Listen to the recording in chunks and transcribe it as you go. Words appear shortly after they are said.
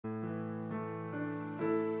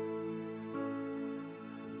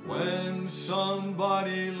When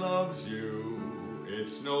somebody loves you,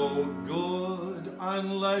 it's no good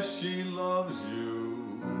unless she loves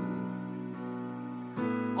you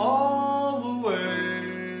all the way.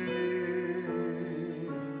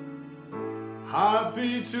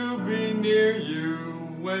 Happy to be near you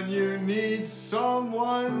when you need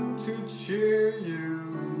someone to cheer you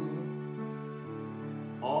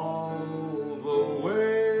all the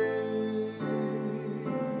way.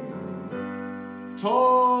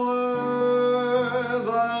 Taller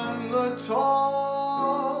than the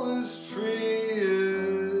tallest tree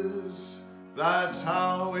is, that's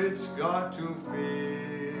how it's got to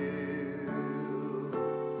feel.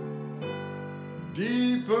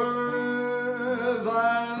 Deeper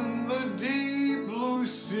than the deep blue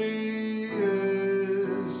sea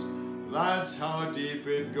is, that's how deep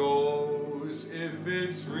it goes if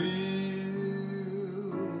it's real.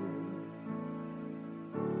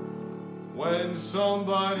 When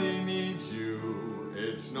somebody needs you,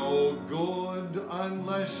 it's no good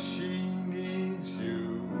unless she needs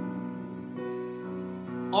you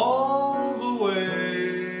all the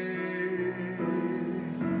way.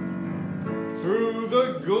 Through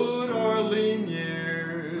the good or lean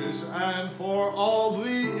years, and for all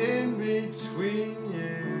the in-between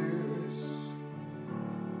years,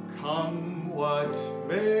 come what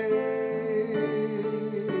may.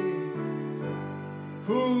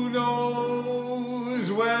 Who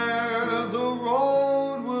knows where the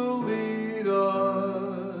road will lead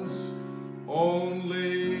us?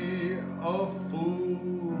 Only a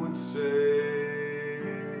fool would say.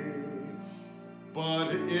 But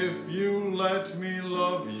if you let me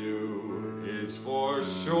love you, it's for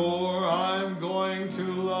sure I'm going to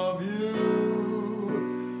love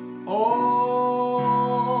you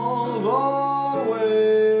all the way.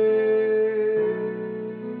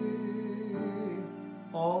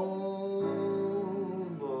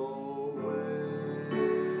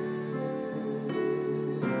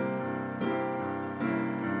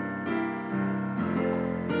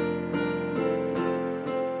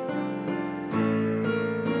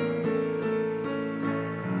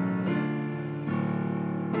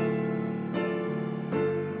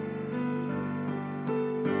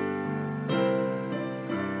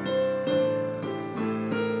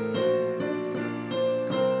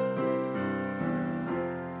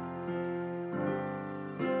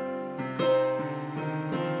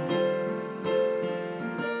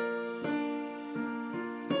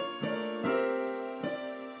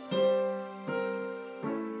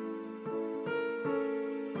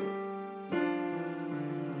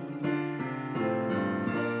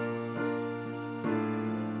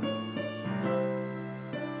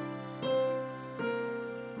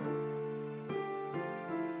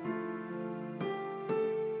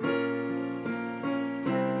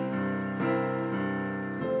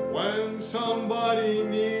 When somebody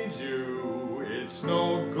needs you, it's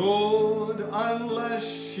no good unless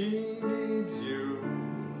she needs you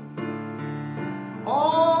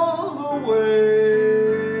all the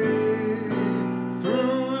way.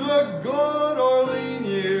 Through the good or lean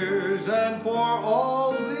years, and for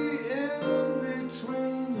all the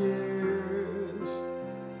in-between years,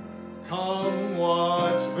 come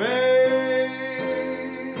what may.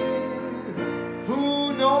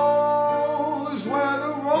 Who knows where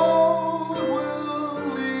the road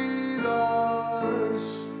will lead us?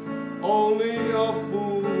 Only a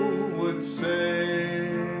fool would say.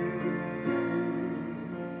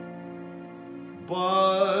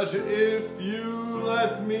 But if you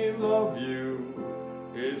let me love you,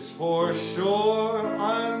 it's for sure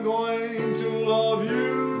I'm going to love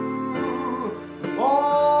you